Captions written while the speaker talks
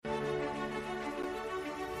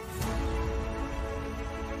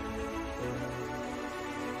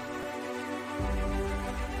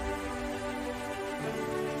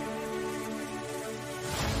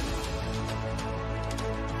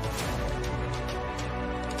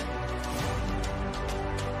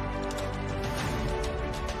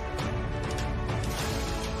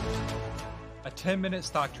10-minute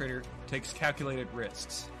stock trader takes calculated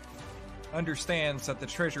risks, understands that the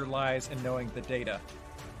treasure lies in knowing the data,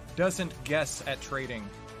 doesn't guess at trading,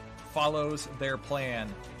 follows their plan,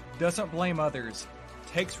 doesn't blame others,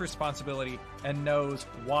 takes responsibility, and knows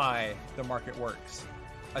why the market works.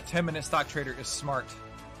 A 10-minute stock trader is smart.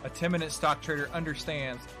 A 10-minute stock trader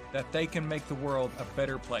understands that they can make the world a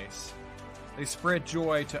better place. They spread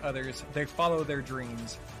joy to others, they follow their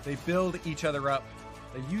dreams, they build each other up,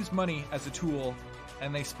 they use money as a tool,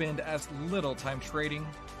 and they spend as little time trading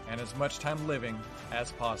and as much time living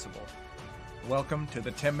as possible. Welcome to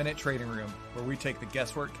the 10-Minute Trading Room, where we take the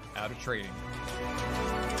guesswork out of trading.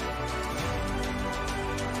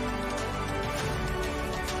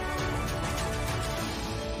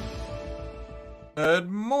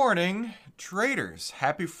 Good morning, traders.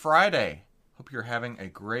 Happy Friday. Hope you're having a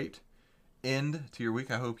great end to your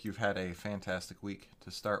week. I hope you've had a fantastic week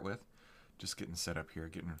to start with. Just getting set up here,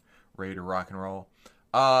 getting ready to rock and roll.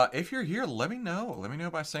 If you're here, let me know. Let me know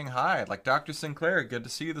by saying hi. Like Dr. Sinclair, good to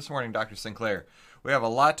see you this morning, Dr. Sinclair. We have a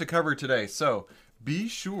lot to cover today, so be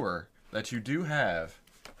sure that you do have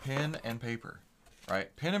pen and paper,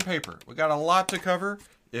 right? Pen and paper. We got a lot to cover.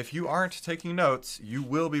 If you aren't taking notes, you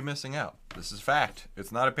will be missing out. This is fact.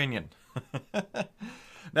 It's not opinion.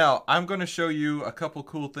 Now, I'm going to show you a couple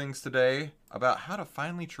cool things today about how to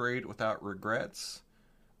finally trade without regrets.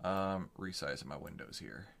 Resizing my windows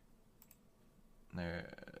here. There,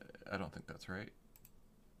 I don't think that's right.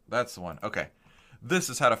 That's the one. Okay. This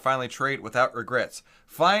is how to finally trade without regrets.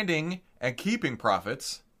 Finding and keeping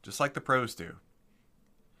profits, just like the pros do.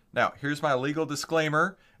 Now, here's my legal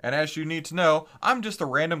disclaimer, and as you need to know, I'm just a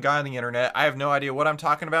random guy on the internet. I have no idea what I'm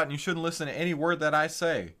talking about, and you shouldn't listen to any word that I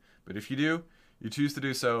say. But if you do, you choose to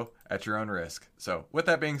do so at your own risk. So, with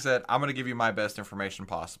that being said, I'm going to give you my best information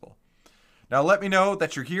possible. Now, let me know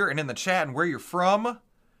that you're here and in the chat and where you're from.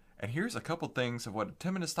 And here's a couple things of what a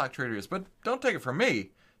 10-minute stock trader is. But don't take it from me.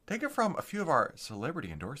 Take it from a few of our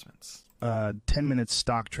celebrity endorsements. 10-minute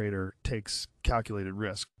stock trader takes calculated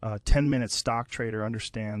risk. 10-minute stock trader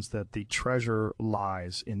understands that the treasure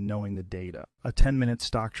lies in knowing the data. A 10-minute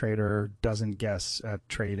stock trader doesn't guess at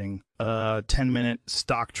trading. A 10-minute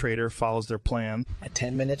stock trader follows their plan. A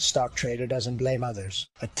 10-minute stock trader doesn't blame others.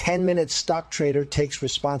 A 10-minute stock trader takes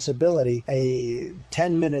responsibility. A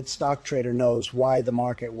 10-minute stock trader knows why the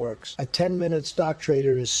market works. A 10-minute stock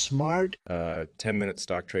trader is smart. A 10-minute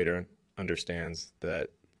stock trader understands that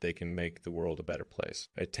they can make the world a better place.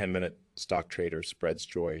 A 10-minute stock trader spreads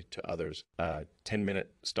joy to others. A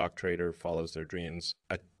 10-minute stock trader follows their dreams.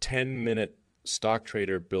 A 10-minute stock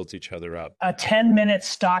trader builds each other up. A 10-minute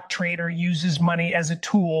stock trader uses money as a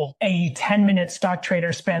tool. A 10-minute stock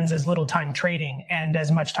trader spends as little time trading and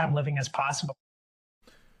as much time living as possible.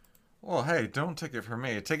 Well, hey, don't take it from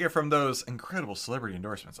me. Take it from those incredible celebrity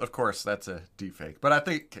endorsements. Of course, that's a deep fake, but I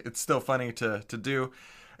think it's still funny to do.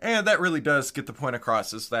 And that really does get the point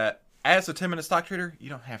across, is that as a 10-minute stock trader, you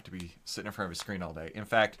don't have to be sitting in front of a screen all day. In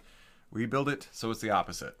fact, we build it so it's the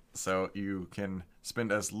opposite. So you can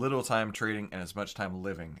spend as little time trading and as much time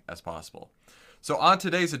living as possible. So on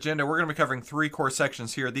today's agenda, we're going to be covering 3 core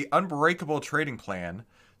sections here. The Unbreakable Trading Plan,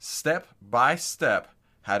 step by step,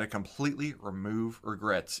 how to completely remove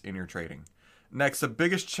regrets in your trading. Next, the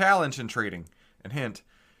biggest challenge in trading. And hint,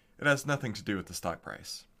 it has nothing to do with the stock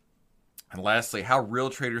price. And lastly, how real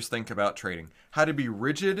traders think about trading. How to be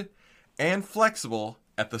rigid and flexible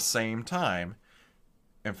at the same time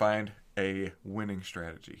and find a winning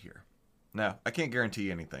strategy here. Now, I can't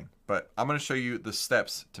guarantee anything, but I'm going to show you the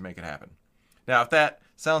steps to make it happen. Now, if that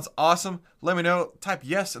sounds awesome, let me know. Type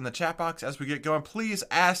yes in the chat box as we get going. Please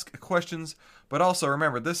ask questions, but also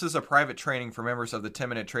remember, this is a private training for members of the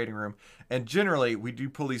 10-Minute Trading Room, and generally we do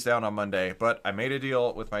pull these down on Monday, but I made a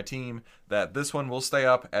deal with my team that this one will stay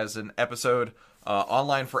up as an episode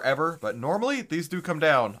online forever, but normally these do come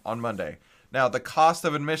down on Monday. Now, the cost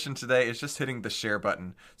of admission today is just hitting the share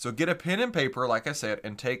button. So get a pen and paper, like I said,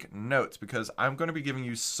 and take notes, because I'm going to be giving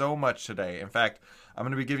you so much today. In fact, I'm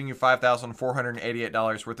going to be giving you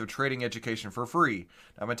 $5,488 worth of trading education for free.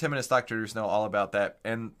 Now, my 10-minute stock traders know all about that.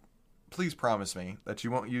 And please promise me that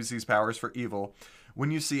you won't use these powers for evil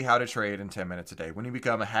when you see how to trade in 10 minutes a day. When you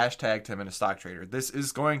become a hashtag 10-minute stock trader, this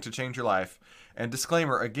is going to change your life. And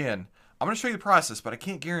disclaimer, again, I'm going to show you the process, but I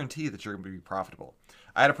can't guarantee that you're going to be profitable.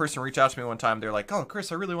 I had a person reach out to me one time. They're like, "Oh,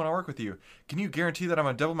 Chris, I really want to work with you. Can you guarantee that I'm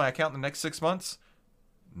going to double my account in the next 6 months?"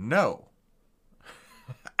 No.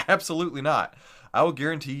 Absolutely not. I will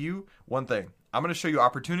guarantee you one thing. I'm going to show you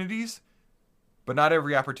opportunities, but not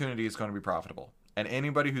every opportunity is going to be profitable. And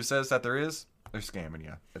anybody who says that there is, they're scamming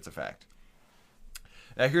you. It's a fact.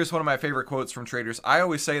 Now, here's one of my favorite quotes from traders. I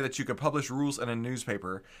always say that you could publish rules in a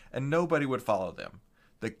newspaper and nobody would follow them.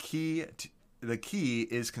 The key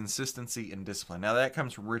is consistency and discipline. Now, that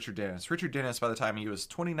comes from Richard Dennis. Richard Dennis, by the time he was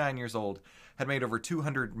 29 years old, had made over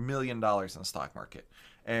 $200 million in the stock market.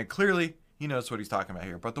 And clearly, he knows what he's talking about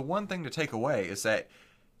here. But the one thing to take away is that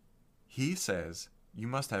he says you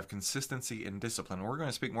must have consistency and discipline. We're going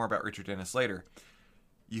to speak more about Richard Dennis later.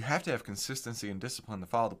 You have to have consistency and discipline to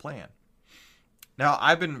follow the plan. Now,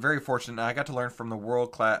 I've been very fortunate. I got to learn from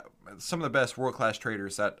some of the best world-class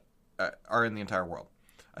traders that are in the entire world.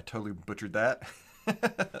 I totally butchered that.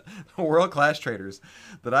 World-class traders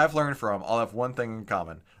that I've learned from all have one thing in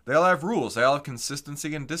common. They all have rules. They all have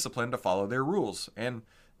consistency and discipline to follow their rules. And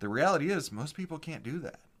the reality is most people can't do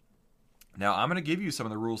that. Now, I'm going to give you some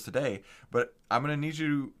of the rules today, but I'm going to need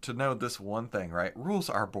you to know this one thing, right? Rules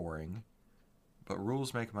are boring, but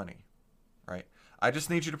rules make money, right? I just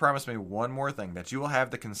need you to promise me one more thing, that you will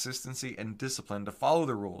have the consistency and discipline to follow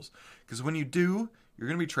the rules. Because when you do, you're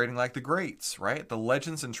going to be trading like the greats, right? The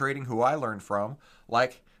legends in trading who I learned from,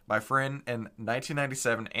 like my friend and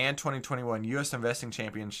 1997 and 2021 U.S. Investing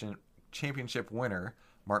Championship winner,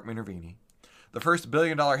 Mark Minervini. The first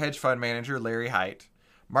billion-dollar hedge fund manager, Larry Hite.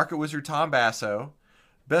 Market wizard Tom Basso.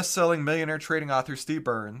 Best-selling millionaire trading author, Steve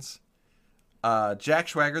Burns. Jack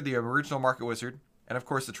Schwager, the original market wizard. And of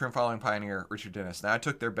course, the trend following pioneer, Richard Dennis. Now, I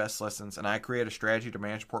took their best lessons and I created a strategy to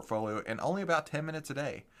manage a portfolio in only about 10 minutes a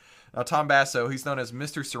day. Now, Tom Basso, he's known as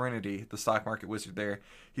Mr. Serenity, the stock market wizard there.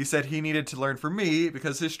 He said he needed to learn from me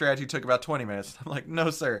because his strategy took about 20 minutes. I'm like,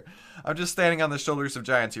 no, sir. I'm just standing on the shoulders of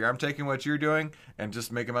giants here. I'm taking what you're doing and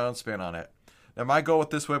just making my own spin on it. Now, my goal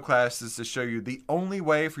with this web class is to show you the only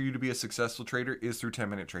way for you to be a successful trader is through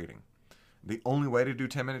 10-minute trading. The only way to do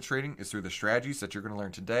 10-minute trading is through the strategies that you're going to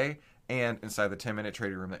learn today and inside the 10-minute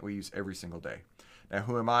trading room that we use every single day. Now,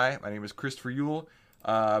 who am I? My name is Christopher Uhl.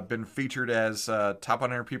 Been featured as top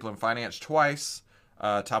 100 people in finance twice,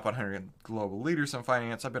 top 100 global leaders in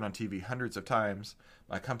finance. I've been on TV hundreds of times.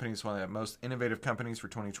 My company is one of the most innovative companies for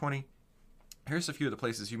 2020. Here's a few of the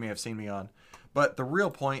places you may have seen me on. But the real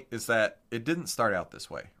point is that it didn't start out this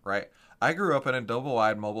way, right? I grew up in a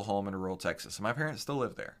double-wide mobile home in rural Texas, and my parents still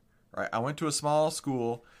live there. Right, I went to a small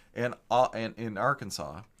school in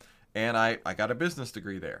Arkansas, and I got a business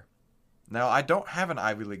degree there. Now, I don't have an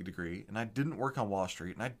Ivy League degree, and I didn't work on Wall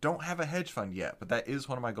Street, and I don't have a hedge fund yet, but that is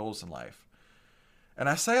one of my goals in life. And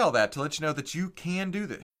I say all that to let you know that you can do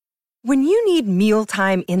this. When you need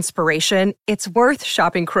mealtime inspiration, it's worth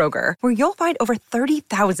shopping Kroger, where you'll find over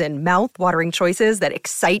 30,000 mouth-watering choices that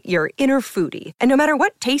excite your inner foodie. And no matter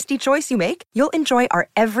what tasty choice you make, you'll enjoy our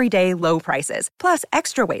everyday low prices, plus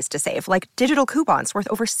extra ways to save, like digital coupons worth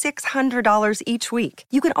over $600 each week.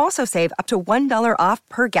 You can also save up to $1 off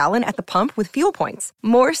per gallon at the pump with fuel points.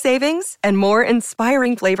 More savings and more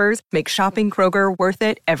inspiring flavors make shopping Kroger worth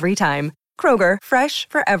it every time. Kroger, fresh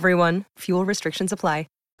for everyone. Fuel restrictions apply.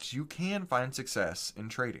 You can find success in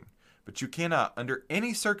trading, but you cannot, under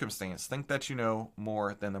any circumstance, think that you know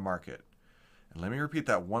more than the market. And let me repeat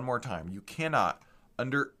that one more time. You cannot,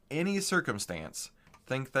 under any circumstance,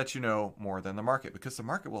 think that you know more than the market, because the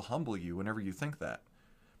market will humble you whenever you think that.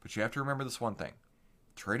 But you have to remember this one thing.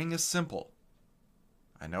 Trading is simple.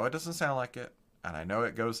 I know it doesn't sound like it, and I know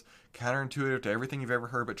it goes counterintuitive to everything you've ever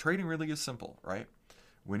heard, but trading really is simple, right?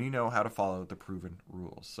 When you know how to follow the proven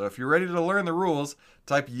rules. So if you're ready to learn the rules,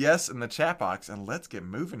 type yes in the chat box and let's get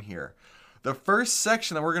moving here. The first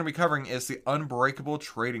section that we're going to be covering is the Unbreakable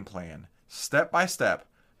Trading Plan. Step by step,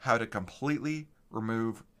 how to completely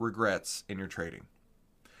remove regrets in your trading.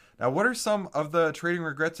 Now, what are some of the trading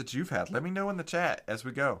regrets that you've had? Let me know in the chat as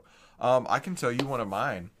we go. I can tell you one of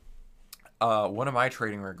mine. One of my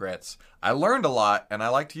trading regrets. I learned a lot, and I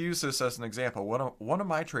like to use this as an example. One of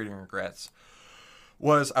my trading regrets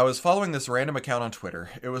was I was following this random account on Twitter.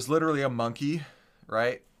 It was literally a monkey,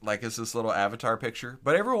 right? Like it's this little avatar picture.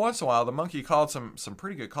 But every once in a while, the monkey called some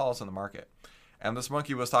pretty good calls in the market. And this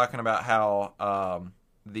monkey was talking about how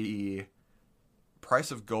the price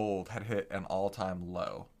of gold had hit an all-time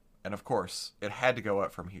low. And of course, it had to go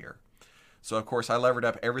up from here. So of course, I levered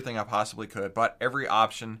up everything I possibly could. Bought every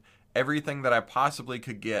option, everything that I possibly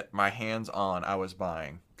could get my hands on, I was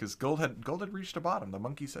buying. Because gold had reached a bottom. The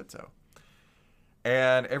monkey said so.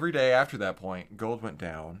 And every day after that point, gold went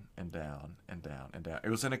down and down and down and down.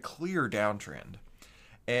 It was in a clear downtrend.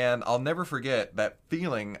 And I'll never forget that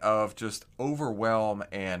feeling of just overwhelm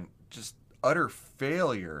and just utter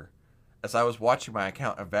failure as I was watching my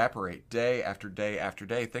account evaporate day after day after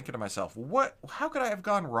day, thinking to myself, how could I have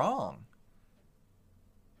gone wrong?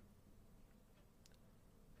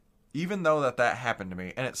 Even though that happened to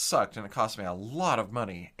me, and it sucked, and it cost me a lot of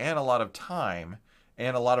money and a lot of time,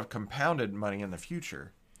 and a lot of compounded money in the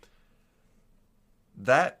future.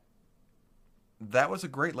 That was a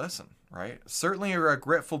great lesson, right? Certainly a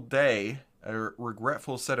regretful day, a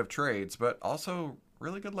regretful set of trades, but also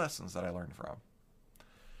really good lessons that I learned from.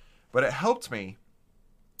 But it helped me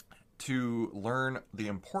to learn the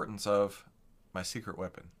importance of my secret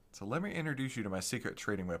weapon. So let me introduce you to my secret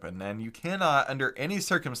trading weapon. And you cannot, under any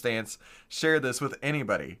circumstance, share this with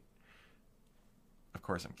anybody. Of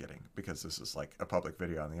course I'm kidding, because this is like a public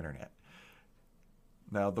video on the internet.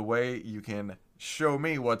 Now, the way you can show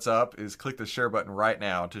me what's up is click the share button right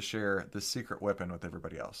now to share the secret weapon with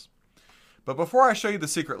everybody else. But before I show you the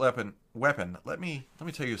secret weapon, let me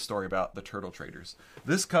tell you a story about the turtle traders.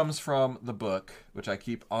 This comes from the book, which I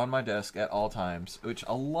keep on my desk at all times, which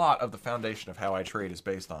a lot of the foundation of how I trade is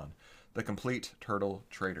based on. The Complete Turtle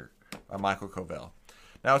Trader by Michael Covell.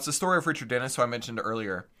 Now, it's the story of Richard Dennis, who I mentioned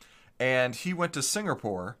earlier, and he went to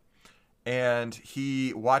Singapore, and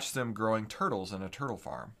he watched them growing turtles in a turtle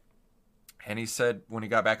farm. And he said when he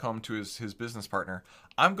got back home to his business partner,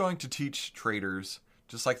 I'm going to teach traders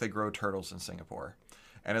just like they grow turtles in Singapore.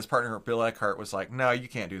 And his partner, Bill Eckhart, was like, no, you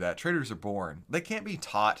can't do that. Traders are born. They can't be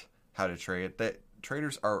taught how to trade.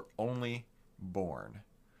 Traders are only born.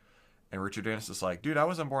 And Richard Dennis is like, dude, I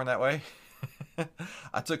wasn't born that way.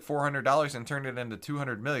 I took $400 and turned it into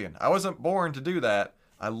 $200 million. I wasn't born to do that.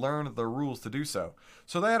 I learned the rules to do so.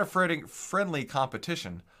 So they had a friendly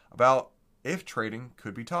competition about if trading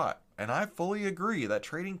could be taught. And I fully agree that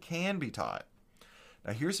trading can be taught.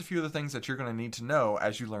 Now, here's a few of the things that you're going to need to know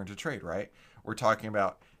as you learn to trade, right? We're talking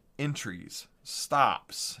about entries,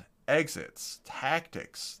 stops, exits,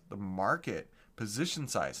 tactics, the market, position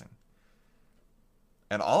sizing.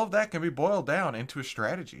 And all of that can be boiled down into a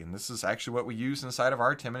strategy. And this is actually what we use inside of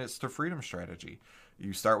our 10 Minutes to Freedom strategy.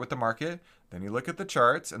 You start with the market, then you look at the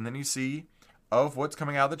charts, and then you see of what's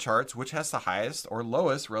coming out of the charts, which has the highest or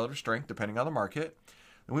lowest relative strength depending on the market.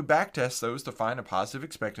 Then we backtest those to find a positive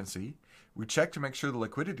expectancy. We check to make sure the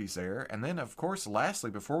liquidity's there. And then, of course, lastly,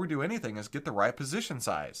 before we do anything, is get the right position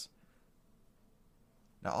size.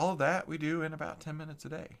 Now, all of that we do in about 10 minutes a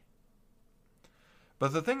day.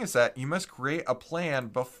 But the thing is that you must create a plan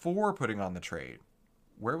before putting on the trade.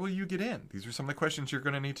 Where will you get in? These are some of the questions you're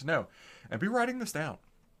going to need to know. And be writing this down.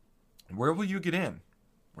 Where will you get in?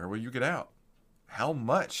 Where will you get out? How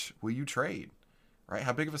much will you trade? Right?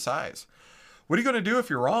 How big of a size? What are you going to do if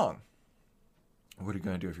you're wrong? What are you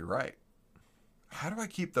going to do if you're right? How do I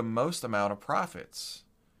keep the most amount of profits?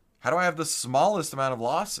 How do I have the smallest amount of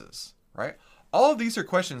losses? Right? All of these are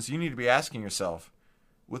questions you need to be asking yourself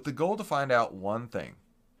with the goal to find out one thing.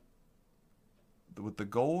 With the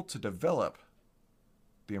goal to develop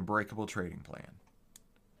the Unbreakable Trading Plan.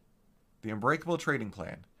 The Unbreakable Trading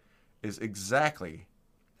Plan is exactly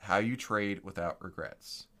how you trade without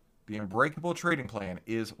regrets. The Unbreakable Trading Plan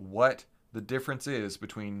is what the difference is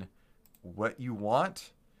between what you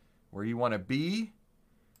want, where you want to be,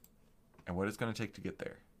 and what it's going to take to get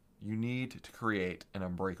there. You need to create an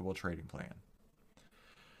Unbreakable Trading Plan.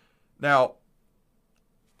 Now,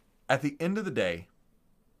 at the end of the day,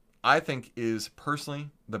 I think is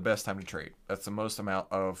personally the best time to trade. That's the most amount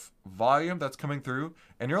of volume that's coming through,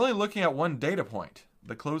 and you're only looking at one data point,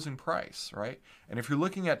 the closing price, right? And if you're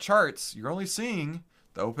looking at charts, you're only seeing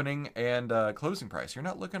the opening and closing price. You're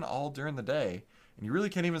not looking all during the day, and you really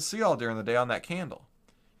can't even see all during the day on that candle.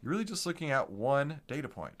 You're really just looking at one data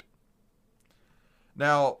point.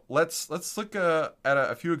 Now, let's look at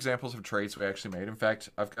a few examples of trades we actually made. In fact,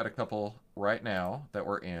 I've got a couple right now that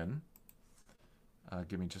we're in.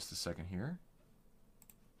 Give me just a second here.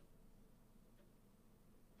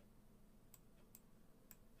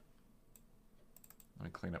 Let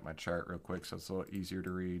me clean up my chart real quick so it's a little easier to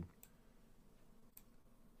read.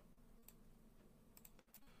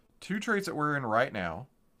 Two trades that we're in right now,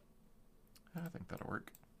 I think that'll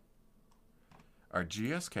work, are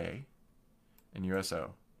GSK and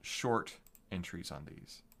USO. Short entries on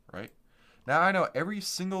these, right? Now I know every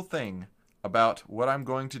single thing about what I'm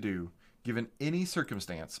going to do given any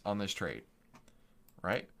circumstance on this trade,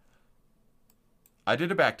 right? I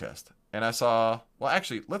did a back test and I saw, well,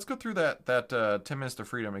 actually, let's go through that 10 Minutes to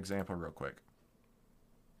Freedom example real quick.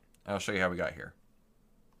 I'll show you how we got here.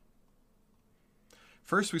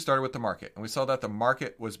 First, we started with the market, and we saw that the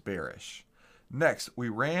market was bearish. Next, we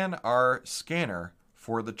ran our scanner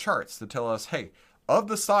for the charts to tell us, hey, of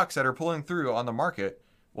the stocks that are pulling through on the market,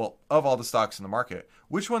 well, of all the stocks in the market,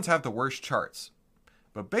 which ones have the worst charts?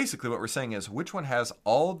 But basically what we're saying is which one has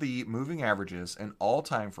all the moving averages and all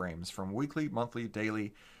time frames from weekly, monthly,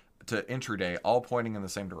 daily to intraday, all pointing in the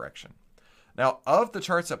same direction. Now, of the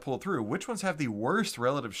charts that pull through, which ones have the worst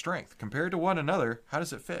relative strength? Compared to one another, how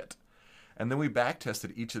does it fit? And then we back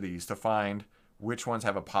tested each of these to find which ones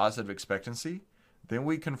have a positive expectancy. Then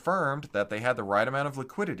we confirmed that they had the right amount of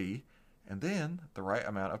liquidity and then the right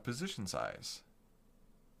amount of position size.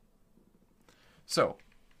 So,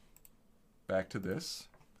 back to this.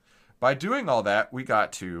 By doing all that, we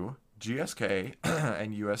got to GSK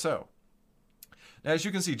and USO. Now, as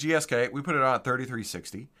you can see, GSK, we put it on at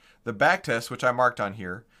 33.60. The back test, which I marked on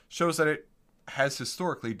here, shows that it has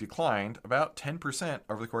historically declined about 10%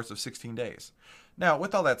 over the course of 16 days. Now,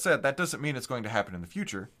 with all that said, that doesn't mean it's going to happen in the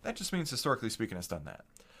future. That just means, historically speaking, it's done that.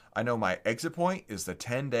 I know my exit point is the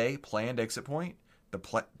 10-day planned exit point, the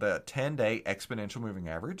 10-day exponential moving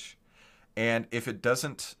average. And if it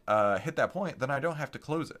doesn't hit that point, then I don't have to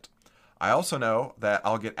close it. I also know that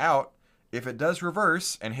I'll get out if it does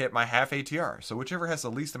reverse and hit my half ATR. So whichever has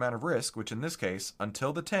the least amount of risk, which in this case,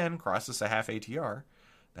 until the 10 crosses the half ATR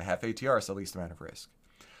is the least amount of risk.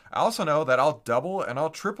 I also know that I'll double and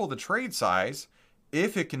I'll triple the trade size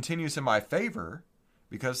if it continues in my favor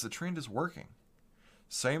because the trend is working.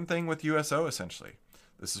 Same thing with USO essentially.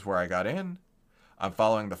 This is where I got in. I'm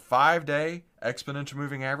following the 5-day exponential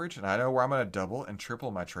moving average, and I know where I'm going to double and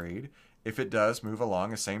triple my trade if it does move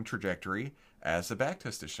along the same trajectory as the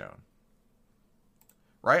backtest has shown.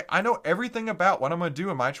 Right? I know everything about what I'm going to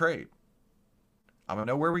do in my trade. I'm going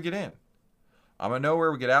to know where we get in. I'm going to know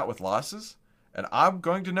where we get out with losses, and I'm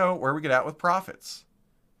going to know where we get out with profits.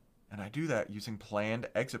 And I do that using planned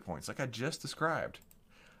exit points, like I just described.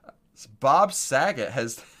 Bob Saget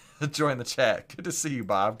has joined the chat. Good to see you,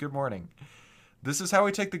 Bob. Good morning. This is how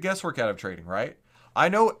we take the guesswork out of trading, right? I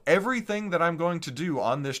know everything that I'm going to do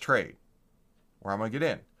on this trade. Where I'm going to get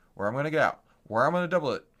in, where I'm going to get out, where I'm going to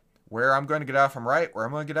double it, where I'm going to get out from right, where I'm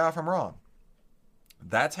going to get out from wrong.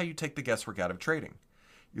 That's how you take the guesswork out of trading.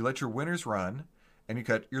 You let your winners run and you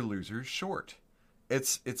cut your losers short.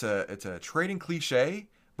 It's a trading cliche,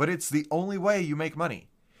 but it's the only way you make money.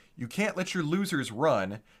 You can't let your losers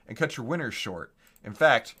run and cut your winners short. In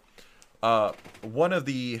fact, one of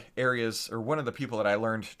the areas or one of the people that I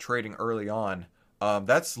learned trading early on,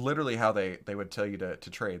 that's literally how they would tell you to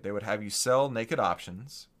trade. They would have you sell naked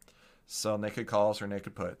options, sell naked calls or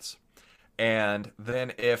naked puts. And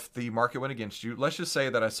then if the market went against you, let's just say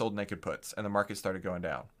that I sold naked puts and the market started going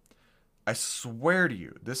down. I swear to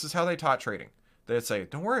you, this is how they taught trading. They'd say,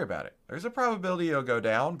 don't worry about it. There's a probability it'll go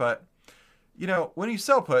down, but you know, when you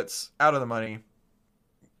sell puts out of the money,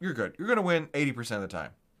 you're good. You're going to win 80% of the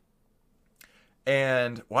time.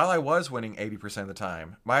 And while I was winning 80% of the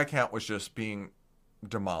time, my account was just being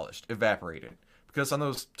demolished, evaporated. Because on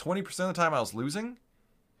those 20% of the time I was losing,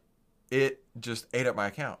 it just ate up my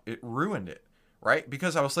account. It ruined it, right?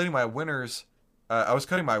 Because I was letting my winners, I was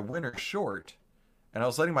cutting my winners short, and I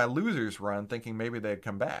was letting my losers run thinking maybe they'd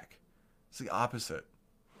come back. It's the opposite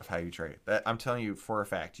of how you trade. That, I'm telling you for a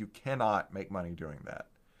fact, you cannot make money doing that.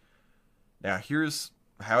 Now, here's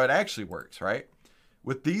how it actually works, right?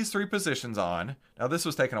 With these three positions on, now this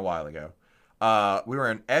was taken a while ago. We were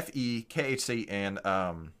in FE, KHC,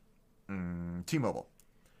 and T-Mobile.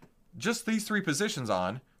 Just these three positions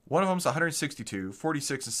on, one of them's 162,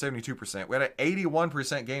 46, and 72%. We had an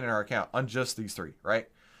 81% gain in our account on just these three, right?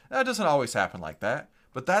 That doesn't always happen like that,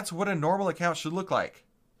 but that's what a normal account should look like.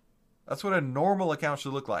 That's what a normal account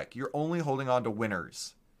should look like. You're only holding on to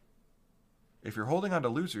winners. If you're holding on to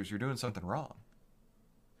losers, you're doing something wrong.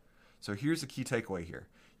 So here's the key takeaway here.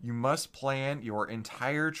 You must plan your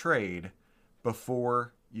entire trade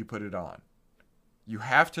before you put it on. You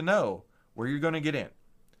have to know where you're going to get in,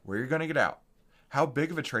 where you're going to get out, how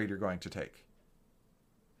big of a trade you're going to take,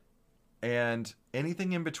 and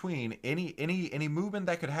anything in between, any movement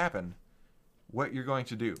that could happen, what you're going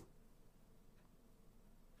to do.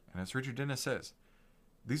 And as Richard Dennis says,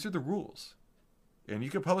 these are the rules. And you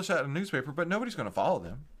could publish that in a newspaper, but nobody's going to follow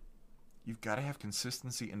them. You've got to have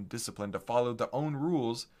consistency and discipline to follow the own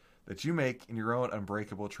rules that you make in your own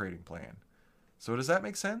unbreakable trading plan. So does that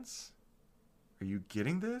make sense? Are you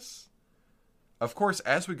getting this? Of course,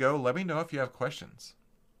 as we go, let me know if you have questions.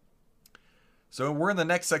 So we're in the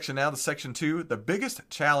next section now, the section 2, the biggest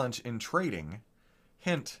challenge in trading.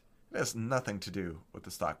 Hint, it has nothing to do with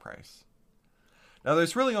the stock price. Now,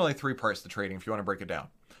 there's really only 3 parts to trading if you want to break it down.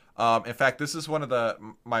 In fact, this is one of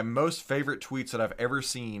my most favorite tweets that I've ever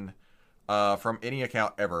seen from any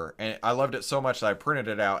account ever, and I loved it so much that I printed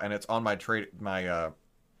it out, and it's on my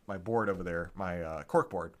my board over there, my cork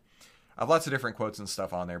board. I have lots of different quotes and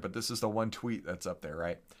stuff on there, but this is the one tweet that's up there,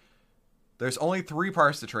 right? There's only 3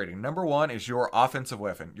 parts to trading. Number 1 is your offensive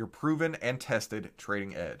weapon, your proven and tested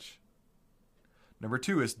trading edge. Number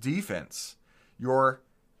 2 is defense. Your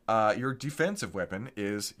defensive weapon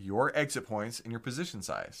is your exit points and your position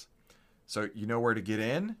size. So you know where to get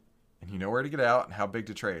in, and you know where to get out and how big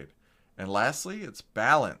to trade. And lastly, it's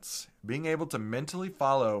balance, being able to mentally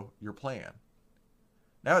follow your plan.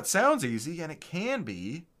 Now, it sounds easy, and it can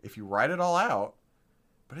be if you write it all out,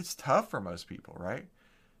 but it's tough for most people, right?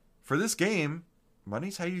 For this game,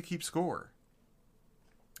 money's how you keep score.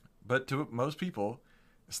 But to most people,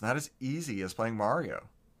 it's not as easy as playing Mario,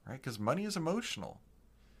 right? Because money is emotional.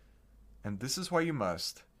 And this is why you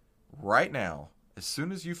must, right now, as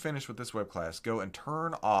soon as you finish with this web class, go and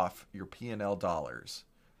turn off your P&L dollars.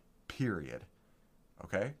 Period.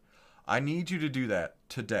 Okay? I need you to do that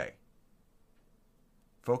today.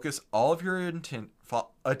 Focus all of your attention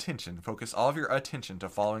to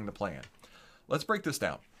following the plan. Let's break this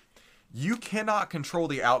down. You cannot control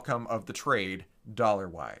the outcome of the trade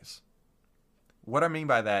dollar-wise. What I mean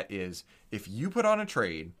by that is, if you put on a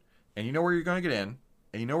trade and you know where you're going to get in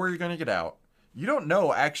and you know where you're going to get out, you don't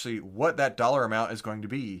know actually what that dollar amount is going to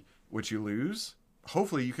be, which you lose.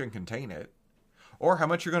 Hopefully you can contain it. Or how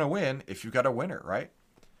much you're going to win if you've got a winner, right?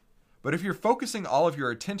 But if you're focusing all of your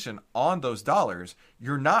attention on those dollars,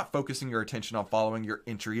 you're not focusing your attention on following your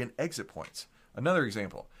entry and exit points. Another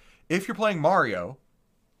example, if you're playing Mario,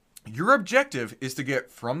 your objective is to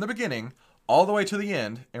get from the beginning all the way to the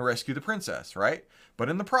end and rescue the princess, right? But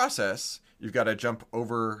in the process, you've got to jump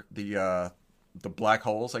over the black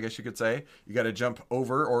holes, I guess you could say. You got to jump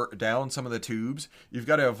over or down some of the tubes. You've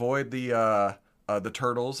got to avoid the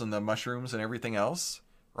turtles and the mushrooms and everything else,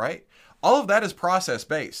 right? All of that is process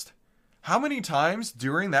based. How many times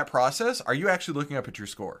during that process are you actually looking up at your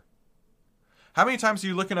score? How many times are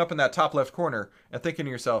you looking up in that top left corner and thinking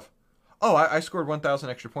to yourself, oh, I scored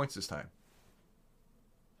 1,000 extra points this time?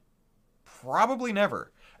 Probably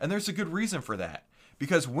never. And there's a good reason for that.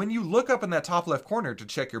 Because when you look up in that top left corner to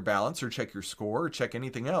check your balance or check your score or check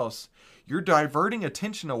anything else, you're diverting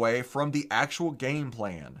attention away from the actual game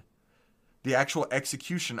plan, the actual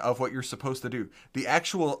execution of what you're supposed to do, the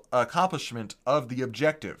actual accomplishment of the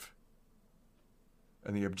objective.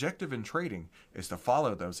 And the objective in trading is to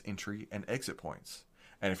follow those entry and exit points.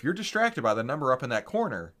 And if you're distracted by the number up in that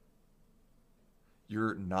corner,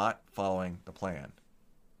 you're not following the plan.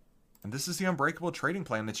 And this is the unbreakable trading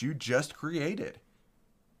plan that you just created.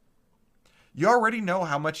 You already know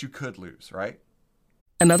how much you could lose, right?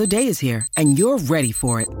 Another day is here, and you're ready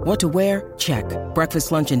for it. What to wear? Check.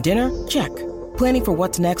 Breakfast, lunch, and dinner? Check. Planning for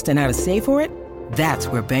what's next and how to save for it? That's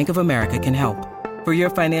where Bank of America can help. For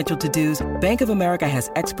your financial to-dos, Bank of America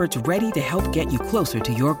has experts ready to help get you closer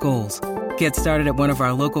to your goals. Get started at one of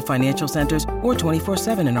our local financial centers or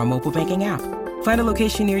 24/7 in our mobile banking app. Find a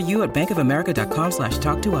location near you at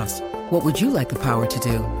bankofamerica.com/talktous. What would you like the power to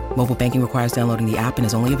do? Mobile banking requires downloading the app and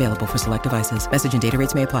is only available for select devices. Message and data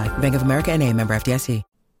rates may apply. Bank of America N.A., member FDIC.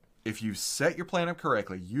 If you set your plan up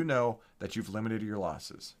correctly, you know that you've limited your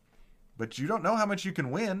losses. But you don't know how much you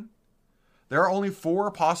can win. There are only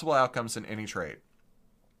 4 possible outcomes in any trade.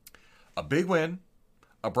 A big win,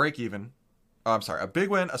 a break even. Oh, I'm sorry. A big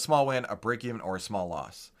win, a small win, a break even, or a small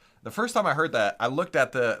loss. The first time I heard that, I looked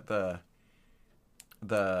at I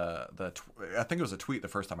think it was a tweet the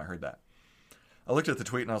first time I heard that. I looked at the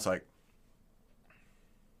tweet and I was like,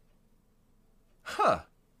 huh.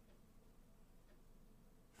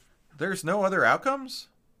 There's no other outcomes?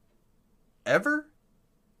 Ever?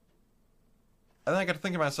 And then I got to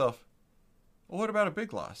think to myself, well, what about a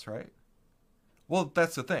big loss, right? Well,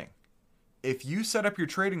 that's the thing. If you set up your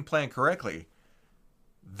trading plan correctly,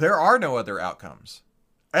 there are no other outcomes.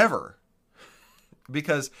 Ever.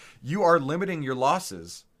 Because you are limiting your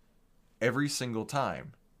losses every single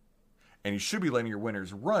time. And you should be letting your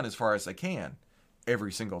winners run as far as they can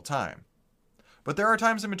every single time. But there are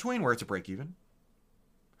times in between where it's a break even,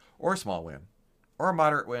 or a small win, or a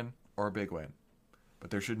moderate win, or a big win. But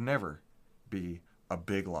there should never be a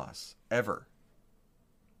big loss. Ever.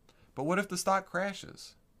 But what if the stock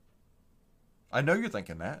crashes? I know you're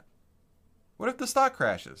thinking that. What if the stock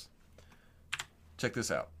crashes? Check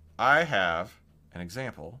this out. I have an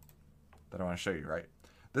example that I want to show you, right?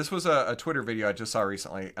 This was a Twitter video I just saw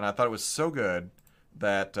recently, and I thought it was so good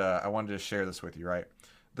that I wanted to share this with you, right?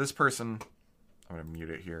 This person, I'm going to mute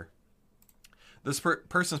it here. This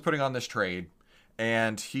person's putting on this trade,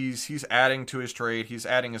 and he's adding to his trade. He's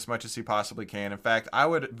adding as much as he possibly can. In fact, I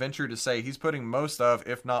would venture to say he's putting most of,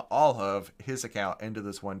 if not all of, his account into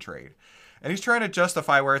this one trade. And he's trying to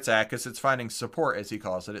justify where it's at because it's finding support, as he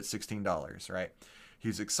calls it, at $16, right?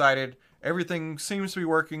 He's excited. Everything seems to be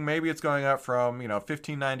working. Maybe it's going up from,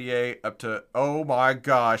 $15.98 up to, oh my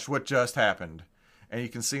gosh, what just happened? And you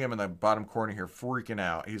can see him in the bottom corner here freaking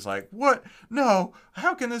out. He's like, what? No,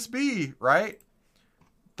 how can this be, right?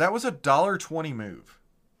 That was a $1.20 move.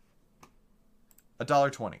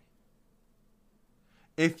 $1.20.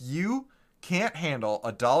 If you can't handle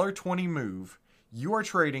a $1.20 move, you are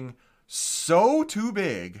trading so too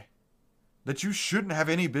big that you shouldn't have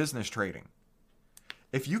any business trading.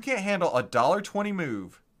 If you can't handle a $1.20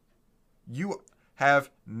 move, you have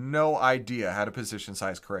no idea how to position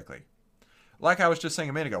size correctly. Like I was just saying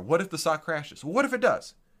a minute ago, what if the stock crashes? What if it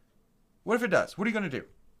does? What if it does? What are you going to do?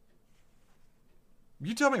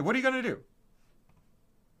 You tell me, what are you going to do?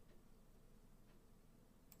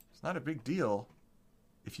 It's not a big deal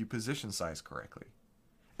if you position size correctly.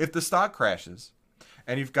 If the stock crashes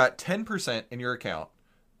and you've got 10% in your account,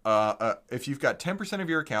 if you've got 10% of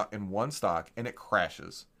your account in one stock and it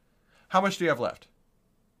crashes, how much do you have left?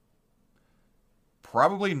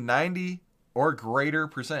 Probably 90 or greater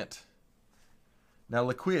percent. Now,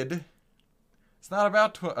 liquid, it's not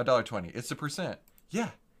about $1.20. It's a percent.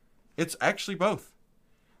 Yeah, it's actually both.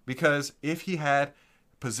 Because if he had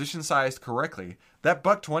position sized correctly, that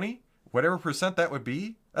 $1.20, whatever percent that would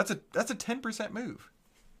be, that's a 10% move.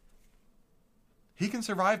 He can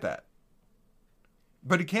survive that.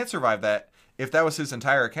 But he can't survive that if that was his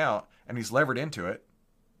entire account and he's levered into it.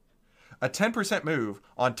 A 10% move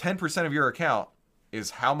on 10% of your account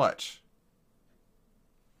is how much?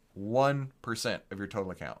 1% of your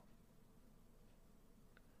total account.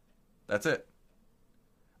 That's it.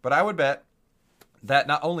 But I would bet that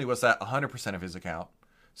not only was that 100% of his account,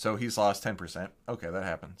 so he's lost 10%. Okay, that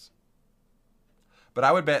happens. But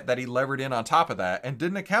I would bet that he levered in on top of that and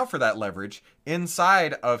didn't account for that leverage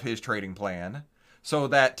inside of his trading plan. So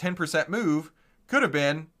that 10% move could have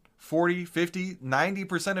been 40, 50,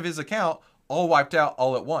 90% of his account all wiped out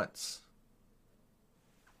all at once.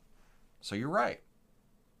 So you're right.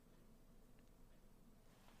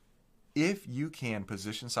 If you can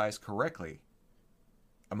position size correctly,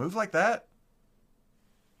 a move like that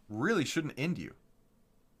really shouldn't end you.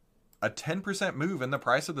 A 10% move in the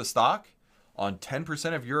price of the stock on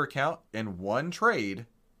 10% of your account in one trade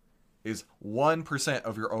is 1%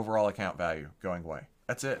 of your overall account value going away.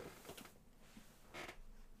 That's it.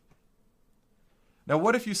 Now,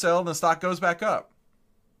 what if you sell and the stock goes back up?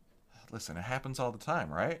 Listen, it happens all the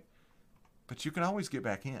time, right? But you can always get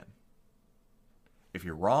back in. If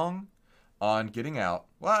you're wrong on getting out,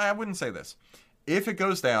 well, I wouldn't say this. If it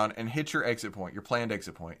goes down and hits your exit point, your planned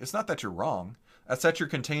exit point, it's not that you're wrong. That's that you're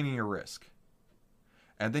containing your risk.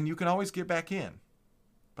 And then you can always get back in.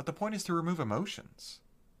 But the point is to remove emotions.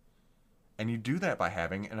 And you do that by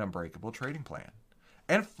having an unbreakable trading plan.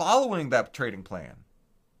 And following that trading plan.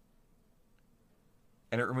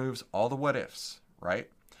 And it removes all the what ifs, right?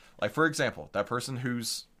 Like, for example, that person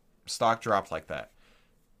whose stock dropped like that.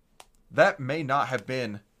 That may not have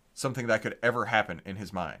been something that could ever happen in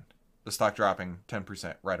his mind. The stock dropping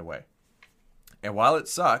 10% right away. And while it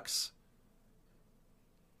sucks,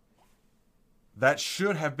 that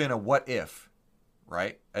should have been a what if,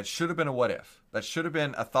 right? That should have been a what if. That should have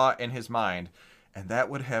been a thought in his mind, and that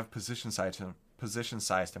would have position sized him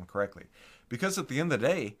correctly. Because at the end of the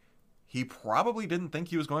day, he probably didn't think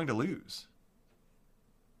he was going to lose.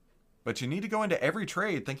 But you need to go into every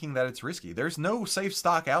trade thinking that it's risky. There's no safe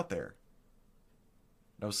stock out there.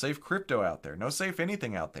 No safe crypto out there. No safe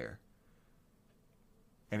anything out there.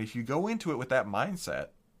 And if you go into it with that mindset,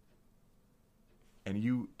 and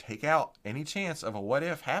you take out any chance of a what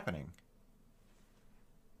if happening,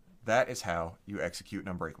 that is how you execute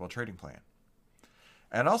an unbreakable trading plan.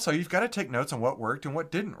 And also, you've got to take notes on what worked and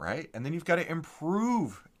what didn't, right? And then you've got to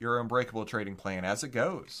improve your unbreakable trading plan as it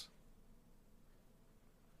goes.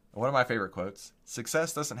 One of my favorite quotes,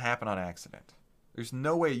 success doesn't happen on accident. There's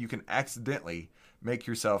no way you can accidentally make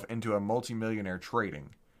yourself into a multimillionaire trading.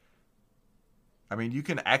 I mean, you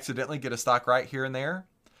can accidentally get a stock right here and there,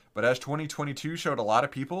 but as 2022 showed a lot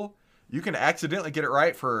of people, you can accidentally get it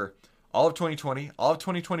right for all of 2020, all of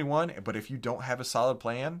 2021, but if you don't have a solid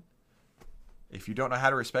plan, if you don't know how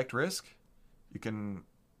to respect risk, you can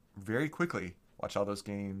very quickly watch all those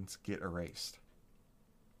gains get erased.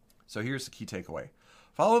 So here's the key takeaway.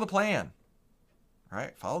 Follow the plan,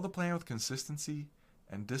 right? Follow the plan with consistency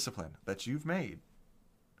and discipline that you've made.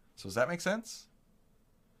 So does that make sense?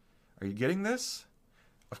 Are you getting this?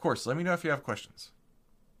 Of course, let me know if you have questions.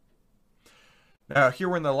 Now, here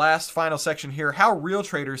we're in the last final section here. How real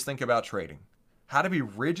traders think about trading. How to be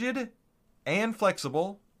rigid and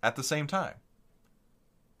flexible at the same time.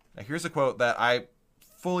 Now, here's a quote that I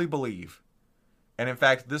fully believe. And in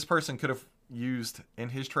fact, this person could have used in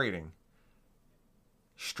his trading.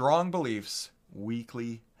 Strong beliefs,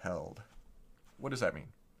 weakly held. What does that mean?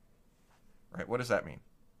 Right? What does that mean?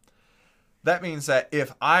 That means that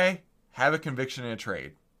if I have a conviction in a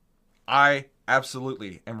trade, I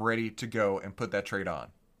absolutely am ready to go and put that trade on.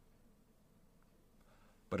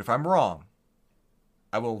 But if I'm wrong,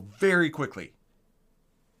 I will very quickly,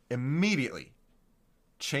 immediately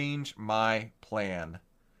change my plan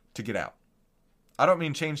to get out. I don't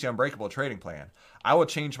mean change the unbreakable trading plan. I will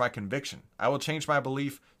change my conviction. I will change my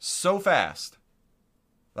belief so fast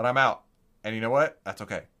that I'm out. And you know what? That's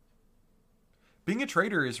okay. Being a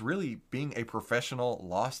trader is really being a professional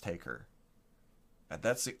loss taker. And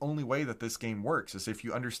that's the only way that this game works, is if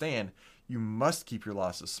you understand you must keep your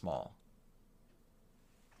losses small.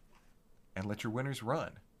 And let your winners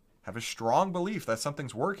run. Have a strong belief that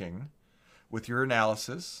something's working with your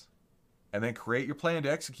analysis, and then create your plan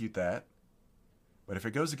to execute that. But if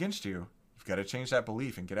it goes against you, you've got to change that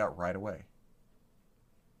belief and get out right away.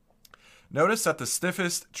 Notice that the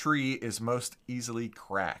stiffest tree is most easily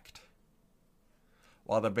cracked,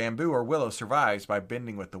 while the bamboo or willow survives by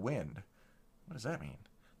bending with the wind. What does that mean?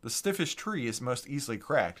 The stiffest tree is most easily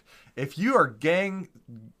cracked. If you are gung-ho,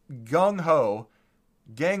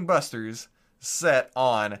 gangbusters set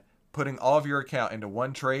on putting all of your account into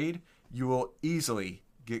one trade, you will easily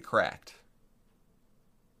get cracked.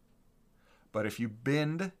 But if you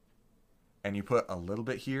bend and you put a little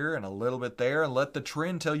bit here and a little bit there and let the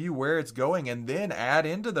trend tell you where it's going and then add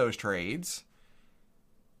into those trades,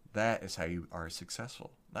 that is how you are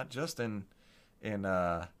successful. Not just in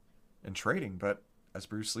trading, but as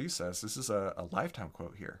Bruce Lee says, this is a lifetime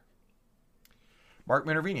quote here. Mark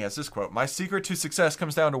Minervini has this quote: "My secret to success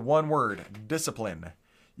comes down to one word: discipline.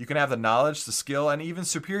 You can have the knowledge, the skill, and even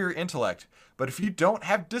superior intellect, but if you don't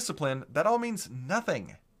have discipline, that all means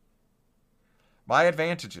nothing. My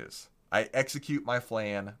advantages: I execute my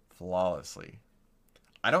plan flawlessly.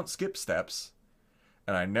 I don't skip steps,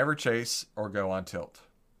 and I never chase or go on tilt.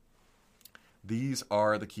 These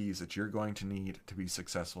are the keys that you're going to need to be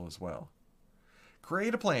successful as well.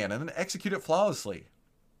 Create a plan and then execute it flawlessly.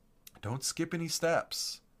 Don't skip any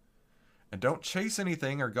steps. And don't chase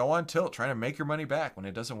anything or go on tilt trying to make your money back when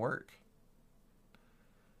it doesn't work.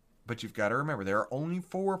 But you've got to remember, there are only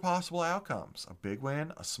 4 possible outcomes: a big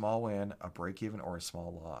win, a small win, a break even, or a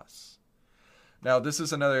small loss." Now, this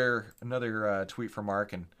is another tweet from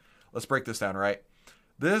Mark, and let's break this down, right?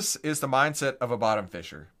 This is the mindset of a bottom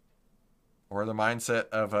fisher, or the mindset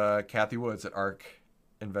of Kathy Woods at ARK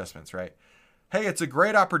Investments, right? Hey, it's a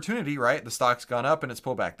great opportunity, right? The stock's gone up and it's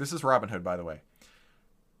pulled back. This is Robinhood, by the way.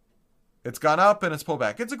 It's gone up and it's pulled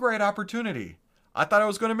back. It's a great opportunity. I thought I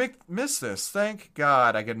was going to miss this. Thank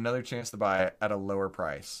God I get another chance to buy it at a lower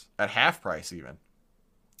price, at half price even.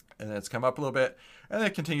 And then it's come up a little bit, and then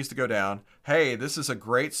it continues to go down. Hey, this is a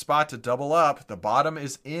great spot to double up. The bottom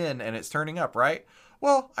is in and it's turning up, right?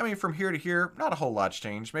 Well, I mean, from here to here, not a whole lot's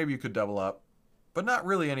changed. Maybe you could double up, but not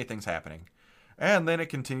really anything's happening. And then it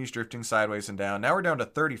continues drifting sideways and down. Now we're down to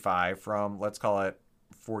 35 from, let's call it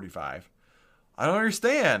 45. I don't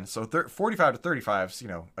understand. So 45 to 35 is,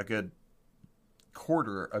 a good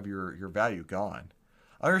quarter of your value gone.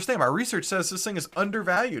 I understand. My research says this thing is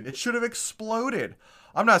undervalued. It should have exploded.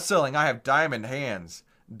 I'm not selling. I have diamond hands.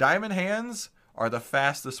 Diamond hands are the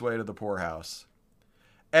fastest way to the poorhouse.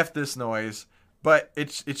 F this noise, but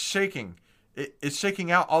it's shaking. It's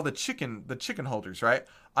shaking out all the chicken holders, right?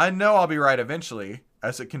 I know I'll be right eventually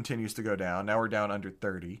as it continues to go down. Now we're down under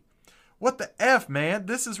 30. What the F, man?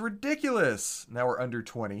 This is ridiculous. Now we're under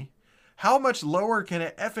 20. How much lower can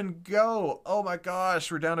it effing go? Oh my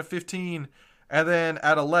gosh, we're down to 15. And then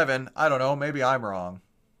at 11, I don't know, maybe I'm wrong.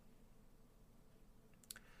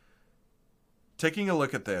 Taking a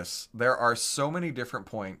look at this, there are so many different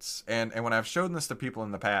points. And when I've shown this to people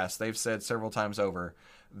in the past, they've said several times over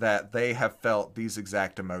that they have felt these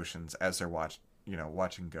exact emotions as they're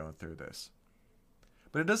watching going through this.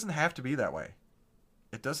 But it doesn't have to be that way.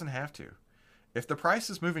 It doesn't have to. If the price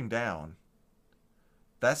is moving down,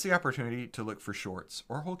 that's the opportunity to look for shorts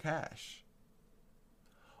or hold cash.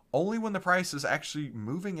 Only when the price is actually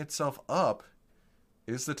moving itself up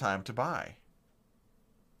is the time to buy.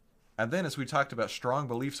 And then, as we talked about strong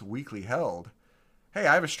beliefs weakly held, hey,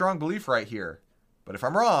 I have a strong belief right here, but if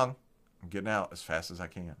I'm wrong, I'm getting out as fast as I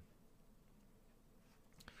can.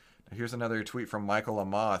 Now, here's another tweet from Michael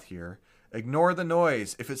Amath here. Ignore the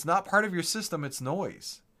noise. If it's not part of your system, it's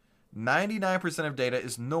noise. 99% of data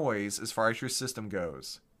is noise as far as your system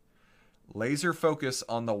goes. Laser focus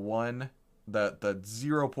on the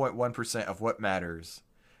 0.1% of what matters,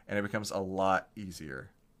 and it becomes a lot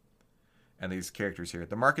easier. And these characters here.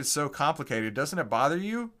 The market's so complicated. Doesn't it bother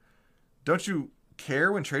you? Don't you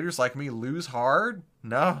care when traders like me lose hard?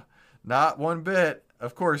 No, not one bit.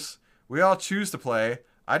 Of course, we all choose to play.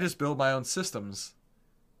 I just build my own systems.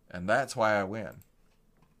 And that's why I win.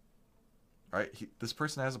 Right? This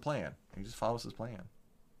person has a plan. He just follows his plan.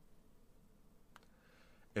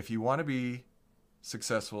 If you want to be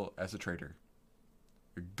successful as a trader,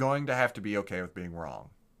 You're going to have to be okay with being wrong.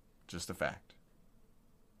 Just a fact.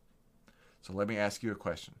 So let me ask you a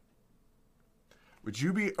question. Would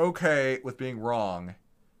you be okay with being wrong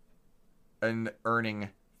and earning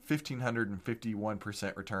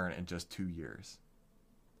 1,551% return in just 2 years?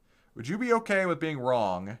 Would you be okay with being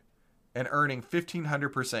wrong and earning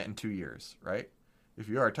 1,500% in 2 years, right? If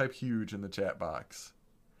you are, type huge in the chat box.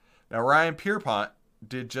 Now, Ryan Pierpont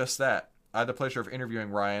did just that. I had the pleasure of interviewing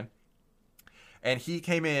Ryan, and he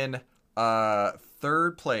came in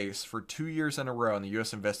third place for 2 years in a row in the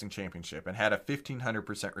U.S. Investing Championship and had a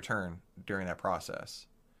 1,500% return during that process.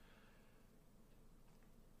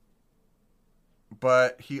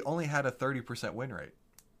 But he only had a 30% win rate.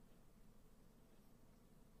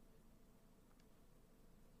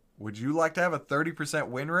 Would you like to have a 30%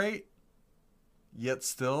 win rate, yet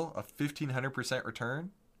still a 1,500%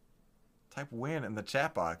 return? Type win in the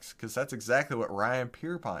chat box, because that's exactly what Ryan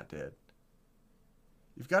Pierpont did.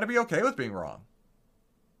 You've got to be okay with being wrong.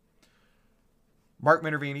 Mark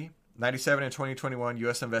Minervini, 97 and 2021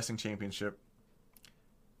 U.S. Investing Championship.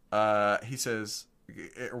 He says,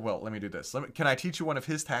 well, let me do this. Can I teach you one of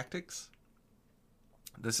his tactics?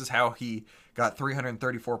 This is how he got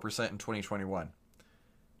 334% in 2021.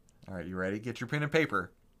 All right, you ready? Get your pen and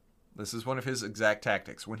paper. This is one of his exact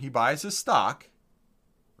tactics. When he buys his stock,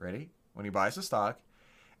 ready? When he buys a stock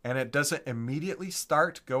and it doesn't immediately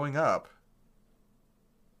start going up,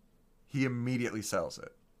 he immediately sells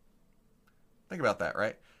it. Think about that,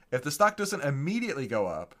 right? If the stock doesn't immediately go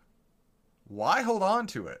up, why hold on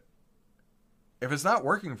to it? If it's not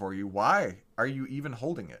working for you, why are you even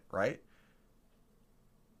holding it, right?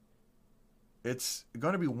 It's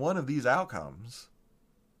going to be one of these outcomes,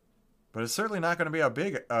 but it's certainly not going to be a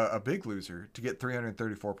big loser to get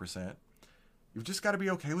 334%. You've just got to be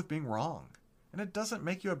okay with being wrong. And it doesn't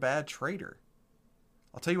make you a bad trader.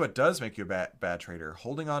 I'll tell you what does make you a bad trader.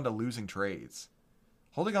 Holding on to losing trades.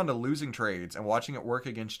 Holding on to losing trades and watching it work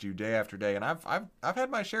against you day after day. And I've had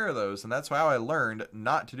my share of those, and that's how I learned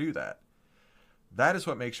not to do that. That is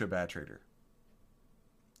what makes you a bad trader.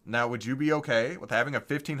 Now, would you be okay with having a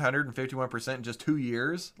 1,551% in just 2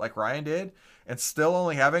 years, like Ryan did, and still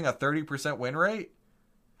only having a 30% win rate?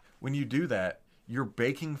 When you do that, you're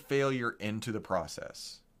baking failure into the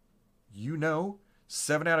process. You know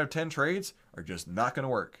 7 out of 10 trades are just not going to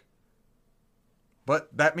work.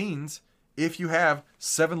 But that means if you have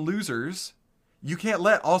 7 losers, you can't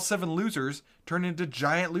let all 7 losers turn into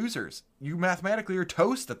giant losers. You mathematically are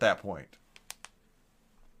toast at that point.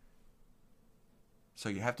 So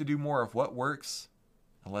you have to do more of what works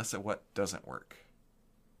and less of what doesn't work.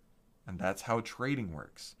 And that's how trading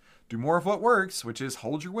works. Do more of what works, which is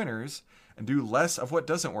hold your winners, and do less of what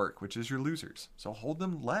doesn't work, which is your losers. So hold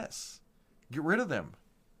them less. Get rid of them.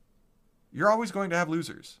 You're always going to have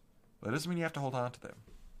losers. That doesn't mean you have to hold on to them.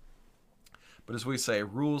 But as we say,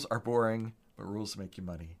 rules are boring, but rules make you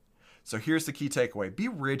money. So here's the key takeaway. Be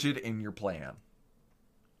rigid in your plan,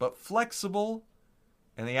 but flexible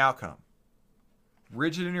in the outcome.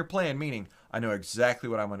 Rigid in your plan, meaning I know exactly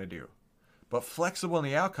what I'm going to do. But flexible in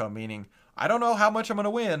the outcome, meaning I don't know how much I'm going to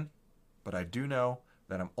win, but I do know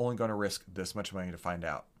that I'm only going to risk this much money to find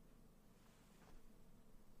out.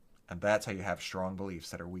 And that's how you have strong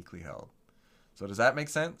beliefs that are weakly held. So does that make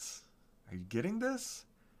sense? Are you getting this?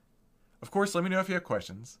 Of course, let me know if you have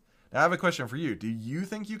questions. Now I have a question for you. Do you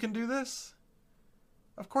think you can do this?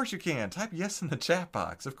 Of course you can. Type yes in the chat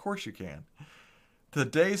box. Of course you can.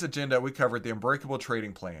 Today's agenda, we covered the Unbreakable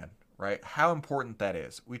Trading Plan, right? How important that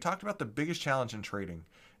is. We talked about the biggest challenge in trading.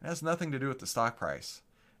 It has nothing to do with the stock price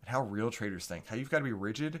and how real traders think. How you've got to be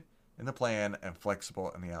rigid in the plan and flexible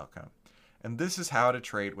in the outcome. And this is how to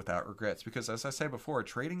trade without regrets. Because as I said before,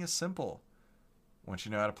 trading is simple once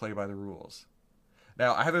you know how to play by the rules.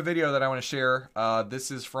 Now, I have a video that I want to share.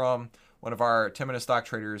 This is from one of our 10-minute stock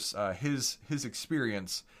traders, his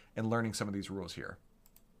experience in learning some of these rules here.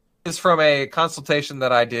 Is from a consultation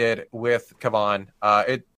that I did with Kavan.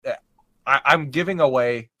 I'm giving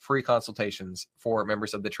away free consultations for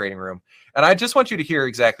members of the trading room, and I just want you to hear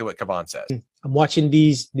exactly what Kavan says. I'm watching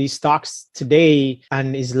these stocks today,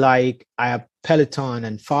 and it's like I have Peloton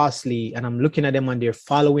and Fastly, and I'm looking at them and they're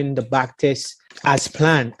following the back test as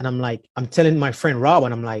planned. And I'm telling my friend Rob,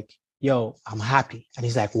 and I'm like, yo, I'm happy. And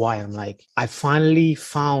he's like, why? I'm like, I finally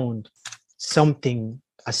found something,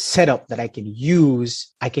 a setup that I can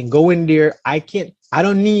use. I can go in there. I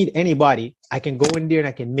don't need anybody. I can go in there and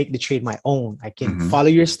I can make the trade my own. I can follow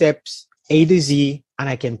your steps A to Z, and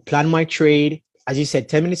I can plan my trade. As you said,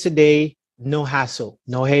 10 minutes a day, no hassle,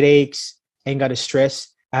 no headaches, ain't got to stress.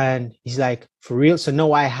 And he's like, for real? So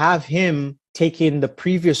now I have him taking the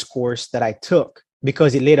previous course that I took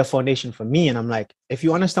because it laid a foundation for me. And I'm like, if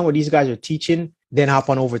you understand what these guys are teaching, then hop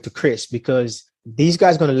on over to Chris, because these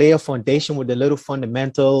guys are going to lay a foundation with the little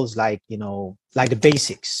fundamentals, like, you know, like the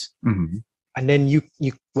basics. Mm-hmm. And then you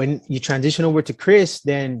when you transition over to Chris,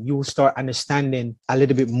 then you will start understanding a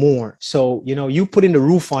little bit more. So, you know, you put in the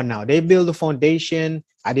roof on now. They build the foundation.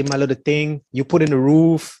 I did my little thing. You put in the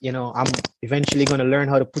roof. You know, I'm eventually going to learn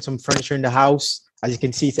how to put some furniture in the house. As you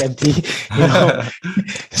can see, it's empty. You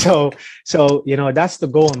know, so you know, that's the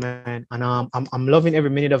goal, man. And I'm loving every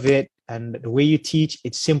minute of it. And the way you teach,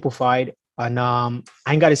 it's simplified. And I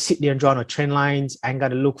ain't got to sit there and draw no trend lines. I ain't got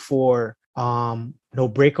to look for no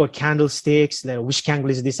breakout candlesticks. Like, which candle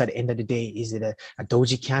is this at the end of the day? Is it a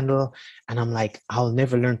doji candle? And I'm like, I'll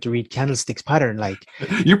never learn to read candlesticks pattern. Like,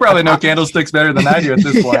 you probably know candlesticks better than I do at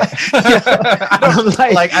this point.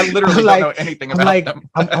 I'm like, I literally don't know anything about them.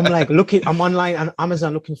 I'm like looking. I'm online on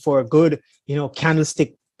Amazon looking for a good, you know,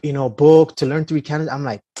 candlestick, you know, book to learn to read candles. I'm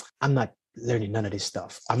like, I'm not learning none of this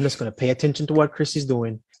stuff. I'm just gonna pay attention to what Chris is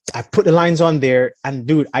doing. I put the lines on there, and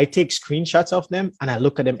dude, I take screenshots of them and I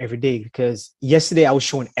look at them every day, because yesterday I was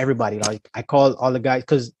showing everybody. Like, I called all the guys,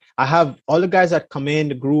 because I have all the guys that come in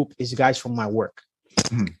the group is guys from my work.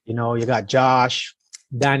 Mm-hmm. You know, you got Josh,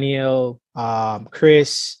 Daniel,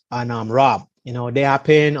 Chris, and Rob. You know, they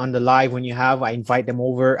happen on the live when you have. I invite them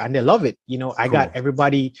over and they love it. You know, I got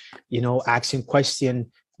everybody, you know, asking questions.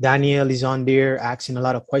 Daniel is on there asking a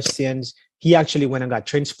lot of questions. He actually went and got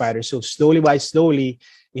TrendSpider. So slowly by slowly,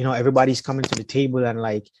 you know, everybody's coming to the table and,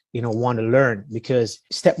 like, you know, want to learn, because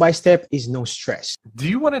step by step is no stress. Do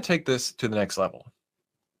you want to take this to the next level?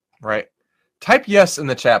 Right? Type yes in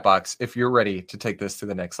the chat box if you're ready to take this to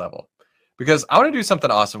the next level, because I want to do something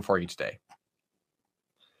awesome for you today.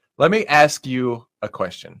 Let me ask you a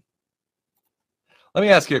question.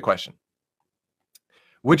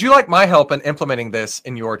 Would you like my help in implementing this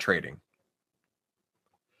in your trading?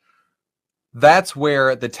 That's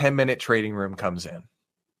where the 10-minute trading room comes in.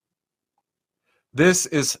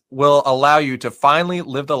 This will allow you to finally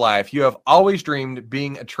live the life you have always dreamed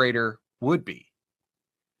being a trader would be.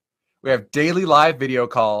 We have daily live video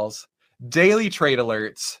calls, daily trade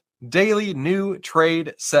alerts, daily new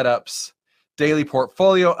trade setups, daily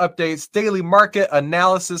portfolio updates, daily market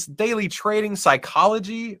analysis, daily trading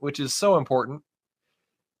psychology, which is so important.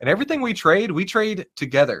 And everything we trade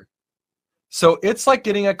together. So it's like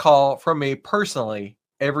getting a call from me personally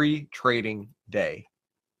every trading day,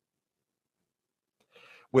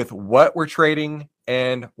 with what we're trading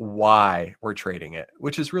and why we're trading it,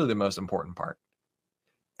 which is really the most important part.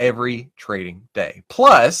 Every trading day.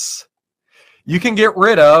 Plus, you can get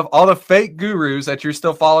rid of all the fake gurus that you're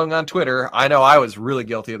still following on Twitter. I know I was really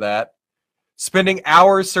guilty of that. Spending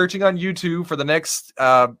hours searching on YouTube for the next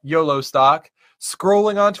YOLO stock,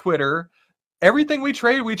 scrolling on Twitter. Everything we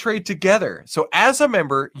trade together. So as a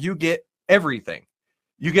member, you get everything.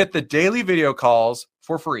 You get the daily video calls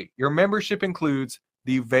for free. Your membership includes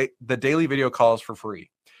the daily video calls for free,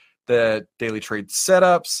 the daily trade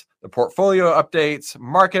setups, the portfolio updates,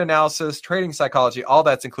 market analysis, trading psychology, all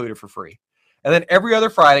that's included for free. And then every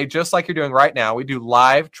other Friday, just like you're doing right now, we do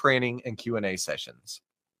live training and Q&A sessions,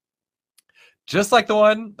 just like the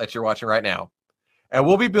one that you're watching right now. And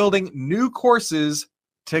we'll be building new courses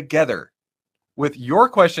together with your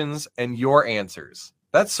questions and your answers.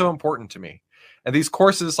 That's so important to me. And these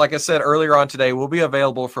courses, like I said earlier on today, will be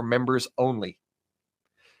available for members only.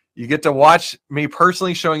 You get to watch me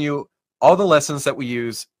personally showing you all the lessons that we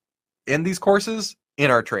use in these courses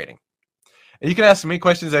in our trading. And you can ask me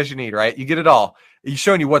questions as you need, right? You get it all. He's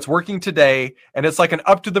showing you what's working today, and it's like an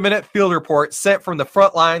up-to-the-minute field report sent from the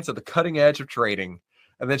front lines of the cutting edge of trading,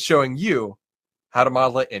 and then showing you how to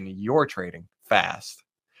model it in your trading fast.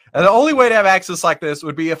 And the only way to have access like this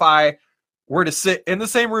would be if I were to sit in the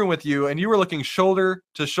same room with you and you were looking shoulder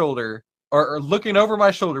to shoulder or looking over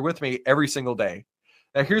my shoulder with me every single day.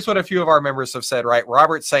 Now, here's what a few of our members have said, right?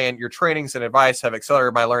 Robert's saying, your trainings and advice have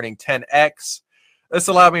accelerated my learning 10x. This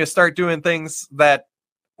allowed me to start doing things that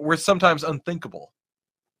were sometimes unthinkable.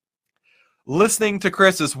 Listening to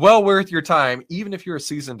Chris is well worth your time, even if you're a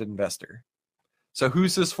seasoned investor. So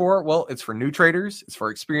who's this for? Well, it's for new traders. It's for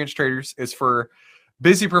experienced traders. It's for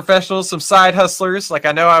busy professionals, some side hustlers. Like,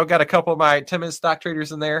 I know I've got a couple of my 10-minute stock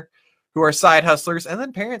traders in there who are side hustlers, and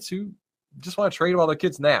then parents who just want to trade while their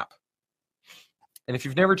kids nap. And if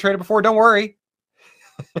you've never traded before, don't worry.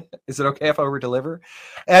 Is it okay if I over-deliver?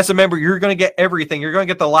 As a member, you're going to get everything. You're going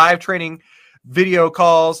to get the live training video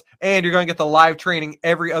calls, and you're going to get the live training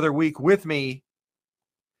every other week with me.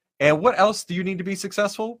 And what else do you need to be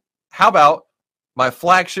successful? How about my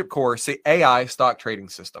flagship course, the AI Stock Trading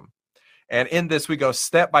System? And in this, we go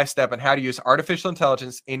step by step on how to use artificial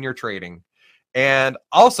intelligence in your trading. And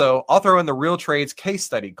also, I'll throw in the Real Trades case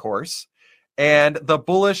study course and the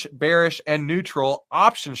bullish, bearish, and neutral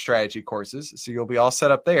option strategy courses. So you'll be all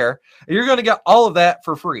set up there. And you're going to get all of that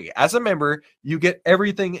for free. As a member, you get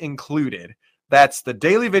everything included. That's the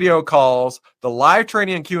daily video calls, the live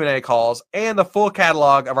training and Q&A calls, and the full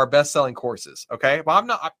catalog of our best-selling courses. Okay?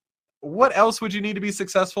 But what else would you need to be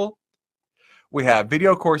successful? We have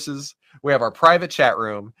video courses, we have our private chat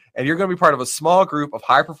room, and you're going to be part of a small group of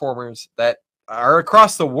high performers that are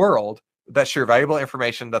across the world that share valuable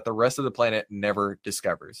information that the rest of the planet never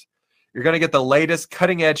discovers. You're going to get the latest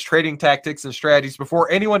cutting-edge trading tactics and strategies before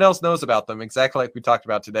anyone else knows about them, exactly like we talked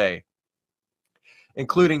about today,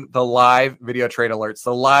 including the live video trade alerts,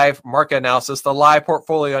 the live market analysis, the live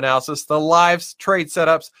portfolio analysis, the live trade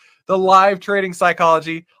setups, the live trading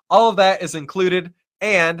psychology. All of that is included,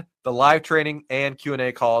 and the live training and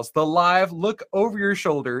Q&A calls, the live look over your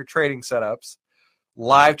shoulder trading setups,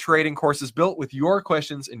 live trading courses built with your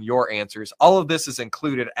questions and your answers. All of this is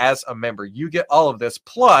included as a member. You get all of this.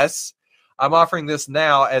 Plus, I'm offering this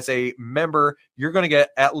now as a member. You're going to get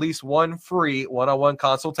at least one free one-on-one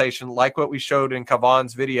consultation like what we showed in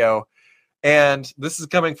Kavan's video. And this is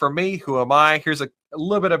coming from me. Who am I? Here's a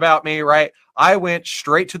little bit about me, right? I went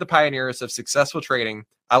straight to the pioneers of successful trading.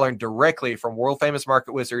 I learned directly from world-famous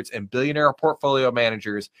market wizards and billionaire portfolio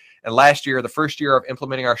managers. And last year, the first year of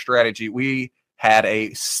implementing our strategy, we had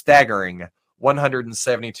a staggering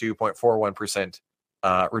 172.41%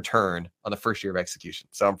 return on the first year of execution.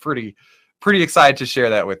 So I'm pretty excited to share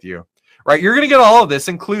that with you. Right, you're going to get all of this,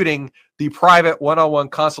 including the private one-on-one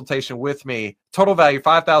consultation with me. Total value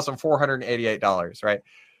 $5,488. Right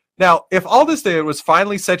now, if all this did was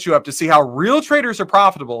finally set you up to see how real traders are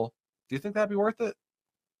profitable, do you think that'd be worth it?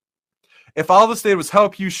 If all this did was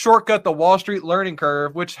help you shortcut the Wall Street learning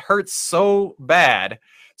curve, which hurts so bad,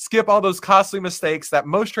 skip all those costly mistakes that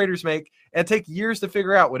most traders make and take years to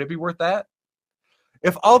figure out, would it be worth that?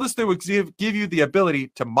 If all this did was give you the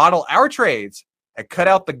ability to model our trades and cut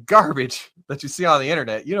out the garbage that you see on the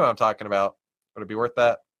internet, you know what I'm talking about, would it be worth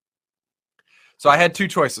that? So I had two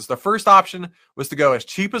choices. The first option was to go as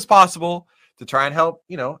cheap as possible to try and help,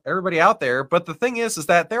 everybody out there. But the thing is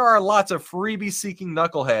that there are lots of freebie-seeking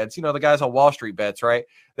knuckleheads, the guys on Wall Street bets, right,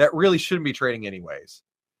 that really shouldn't be trading anyways.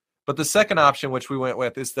 But the second option, which we went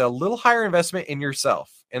with, is the little higher investment in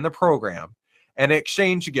yourself, in the program. And in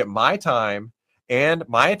exchange, you get my time and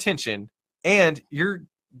my attention, and you're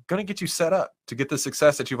going to get you set up to get the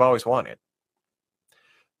success that you've always wanted.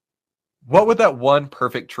 What would that one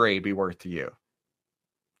perfect trade be worth to you?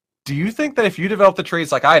 Do you think that if you develop the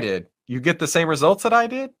trades like I did, you get the same results that I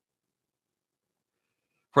did?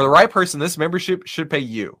 For the right person, this membership should pay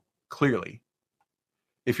you, clearly.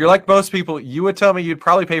 If you're like most people, you would tell me you'd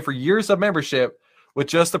probably pay for years of membership with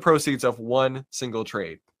just the proceeds of one single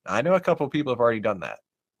trade. I know a couple of people have already done that.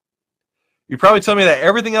 You'd probably tell me that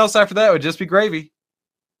everything else after that would just be gravy.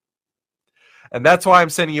 And that's why I'm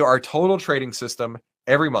sending you our total trading system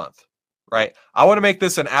every month, right? I want to make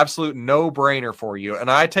this an absolute no-brainer for you.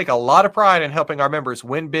 And I take a lot of pride in helping our members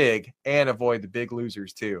win big and avoid the big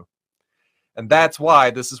losers too. And that's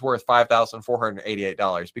why this is worth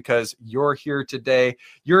 $5,488, because you're here today.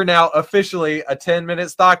 You're now officially a 10-minute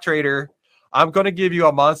stock trader. I'm going to give you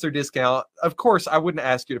a monster discount. Of course, I wouldn't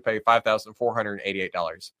ask you to pay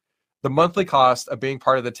 $5,488. The monthly cost of being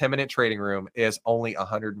part of the 10-minute trading room is only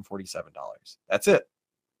 $147. That's it.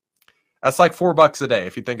 That's like $4 a day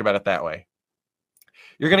if you think about it that way.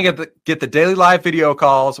 You're going to get the daily live video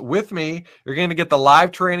calls with me. You're going to get the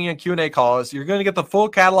live training and Q&A calls. You're going to get the full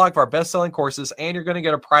catalog of our best-selling courses, and you're going to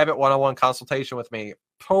get a private one-on-one consultation with me.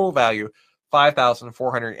 Total value,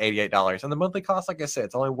 $5,488. And the monthly cost, like I said,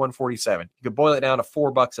 it's only $147. You can boil it down to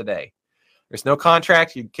 $4 a day. There's no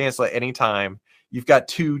contract. You can cancel at any time. You've got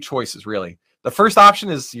two choices, really. The first option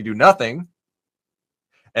is you do nothing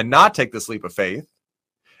and not take this leap of faith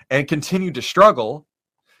and continue to struggle,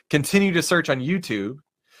 continue to search on YouTube,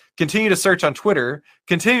 continue to search on Twitter,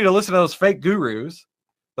 continue to listen to those fake gurus.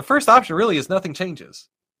 The first option really is nothing changes.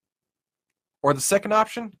 Or the second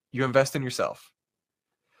option, you invest in yourself.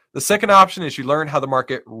 The second option is you learn how the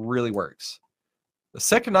market really works. The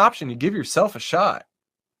second option, you give yourself a shot.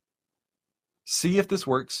 See if this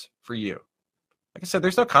works for you. Like I said,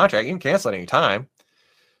 there's no contract. You can cancel at any time.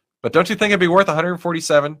 But don't you think it'd be worth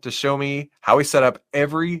 $147 to show me how we set up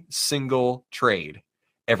every single trade,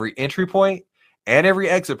 every entry point, and every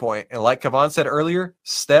exit point? And like Kavan said earlier,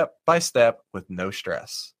 step by step with no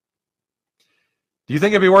stress. Do you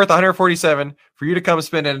think it'd be worth $147 for you to come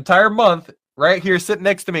spend an entire month right here sitting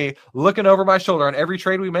next to me, looking over my shoulder on every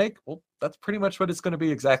trade we make? Well, that's pretty much what it's going to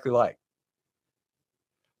be exactly like.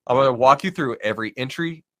 I'm going to walk you through every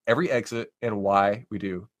entry, every exit and why we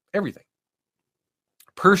do everything.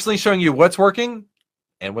 Personally showing you what's working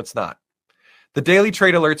and what's not. The daily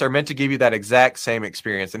trade alerts are meant to give you that exact same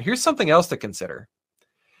experience. And here's something else to consider.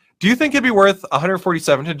 Do you think it'd be worth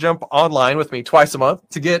 $147 to jump online with me twice a month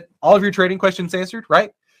to get all of your trading questions answered,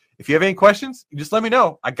 right? If you have any questions, you just let me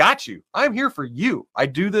know. I got you. I'm here for you. I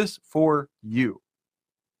do this for you.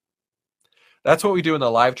 That's what we do in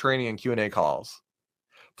the live training and Q&A calls.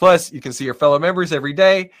 Plus, you can see your fellow members every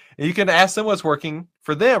day, and you can ask them what's working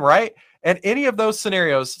for them, right? And any of those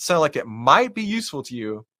scenarios sound like it might be useful to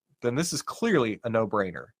you, then this is clearly a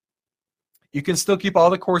no-brainer. You can still keep all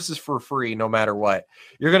the courses for free no matter what.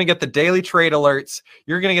 You're going to get the daily trade alerts.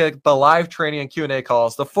 You're going to get the live training and Q&A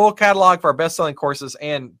calls, the full catalog for our best-selling courses,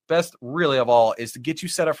 and best really of all is to get you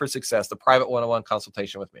set up for success, the private one-on-one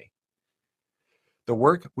consultation with me. The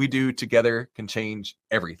work we do together can change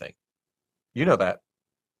everything. You know that.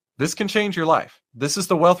 This can change your life. This is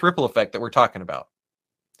the wealth ripple effect that we're talking about.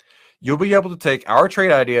 You'll be able to take our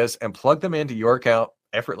trade ideas and plug them into your account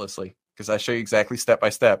effortlessly because I show you exactly step by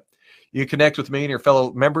step. You connect with me and your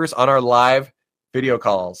fellow members on our live video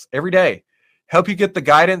calls every day. Help you get the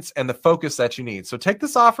guidance and the focus that you need. So take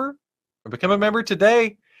this offer or become a member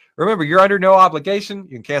today. Remember, you're under no obligation.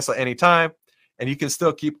 You can cancel at any time, and you can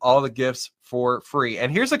still keep all the gifts for free.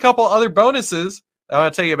 And here's a couple other bonuses I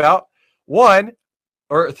want to tell you about.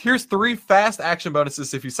 Here's 3 fast action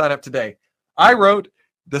bonuses if you sign up today. I wrote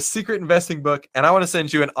the Secret Investing book, and I want to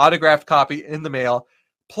send you an autographed copy in the mail,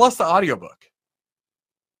 plus the audiobook.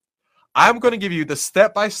 I'm going to give you the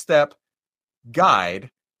step-by-step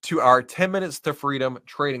guide to our 10 Minutes to Freedom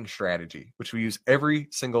trading strategy, which we use every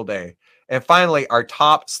single day. And finally, our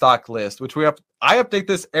top stock list, which I update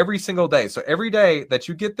this every single day. So every day that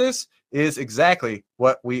you get this is exactly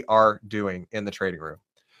what we are doing in the trading room.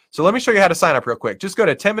 So let me show you how to sign up real quick. Just go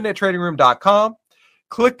to 10minutetradingroom.com.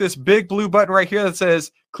 Click this big blue button right here that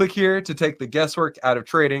says, click here to take the guesswork out of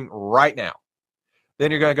trading right now. Then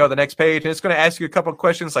you're going to go to the next page, and it's going to ask you a couple of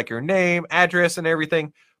questions like your name, address, and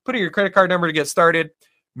everything. Put in your credit card number to get started.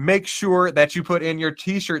 Make sure that you put in your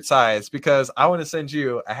t-shirt size because I want to send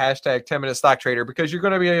you a hashtag 10-minute stock trader because you're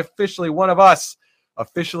going to be officially one of us,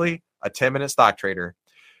 officially a 10-minute stock trader.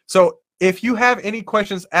 So if you have any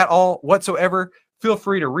questions at all whatsoever, feel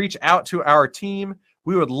free to reach out to our team.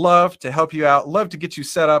 We would love to help you out, love to get you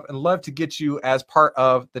set up, and love to get you as part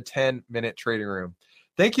of the 10-minute trading room.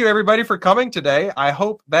 Thank you, everybody, for coming today. I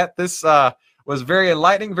hope that this was very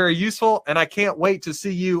enlightening, very useful, and I can't wait to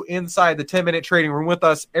see you inside the 10-minute trading room with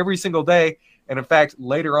us every single day, and in fact,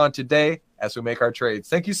 later on today as we make our trades.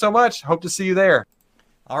 Thank you so much. Hope to see you there.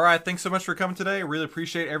 All right, thanks so much for coming today. I really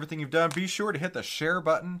appreciate everything you've done. Be sure to hit the share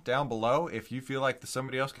button down below if you feel like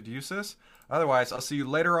somebody else could use this. Otherwise, I'll see you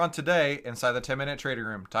later on today inside the 10-minute trading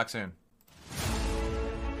room. Talk soon.